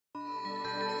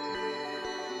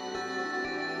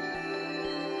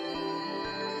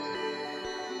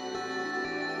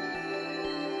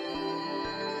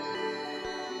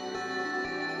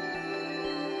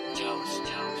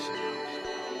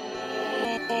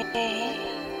I'm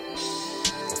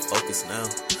focused now.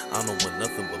 I don't want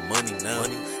nothing but money now.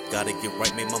 Gotta get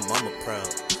right, make my mama proud.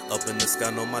 Up in the sky,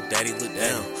 know my daddy look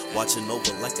down. Watching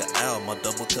over like an owl. My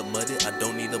double cup muddy, I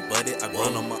don't need a buddy. I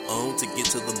grind on my own to get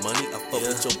to the money. I fuck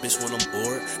with your bitch when I'm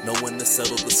bored. No one to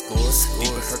settle the score. Deep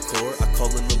in her core, I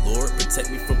call in the Lord. Protect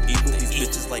me from evil. These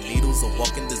bitches like needles, a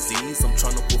walking disease. I'm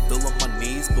trying to fulfill on my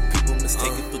knees, but people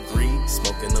mistake it for greed.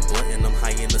 Smoking a blunt and I'm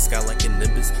high in the sky like a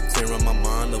nimbus. Clearing my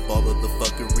mind of all of the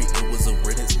fuckery. It was a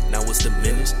riddance, now it's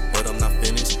diminished, but I'm not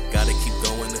finished. Gotta keep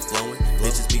going and flowing.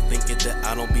 Bitches be thinking that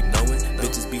I don't be knowing.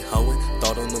 Bitches be hoeing,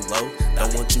 thought on the low.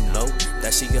 Don't want you know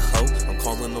that she a hoe. I'm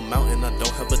calling them out and I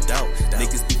don't have a doubt.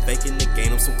 Niggas be faking to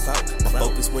gain them some clout. My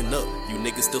focus went up, you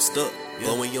niggas still stuck.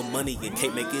 Blowing your money and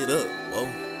can't make it up. Whoa.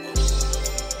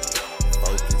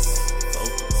 Focus,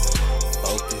 focus,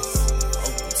 focus.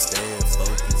 I'm staying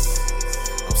focused.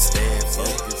 I'm staying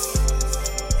focused.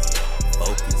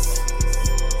 Focus,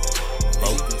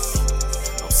 focus.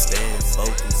 I'm staying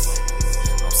focused.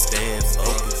 I'm staying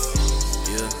focused.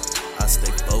 Yeah, I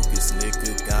stay focused,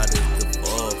 nigga. Gotta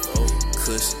evolve.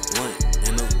 Kush blunt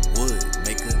in the wood,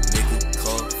 make a nigga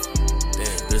cough.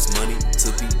 Damn, there's money to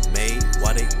be made.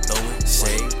 Why they throwing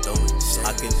shade?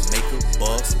 I can make a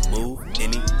boss move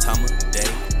any time of day.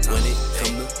 When it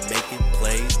come to making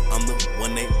plays, I'm the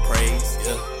one they praise.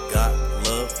 Yeah, got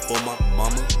love for my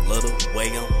mama, love the way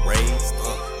I'm raised.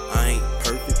 I ain't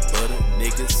perfect, but a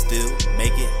nigga still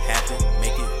make it happen.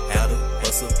 Make it happen.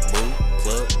 Bust a move,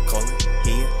 plug, call it,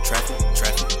 he in traffic.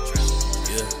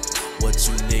 Yeah, what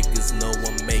you niggas know,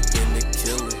 I'm making a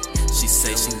killing. She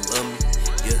say she love me,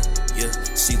 yeah,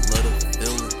 she love the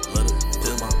feeling.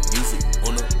 Feel my music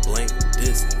on a blank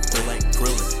disc, feel like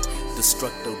Krillin.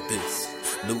 Destructo disc,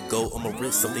 new gold on my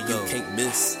wrist, something you can't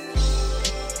miss.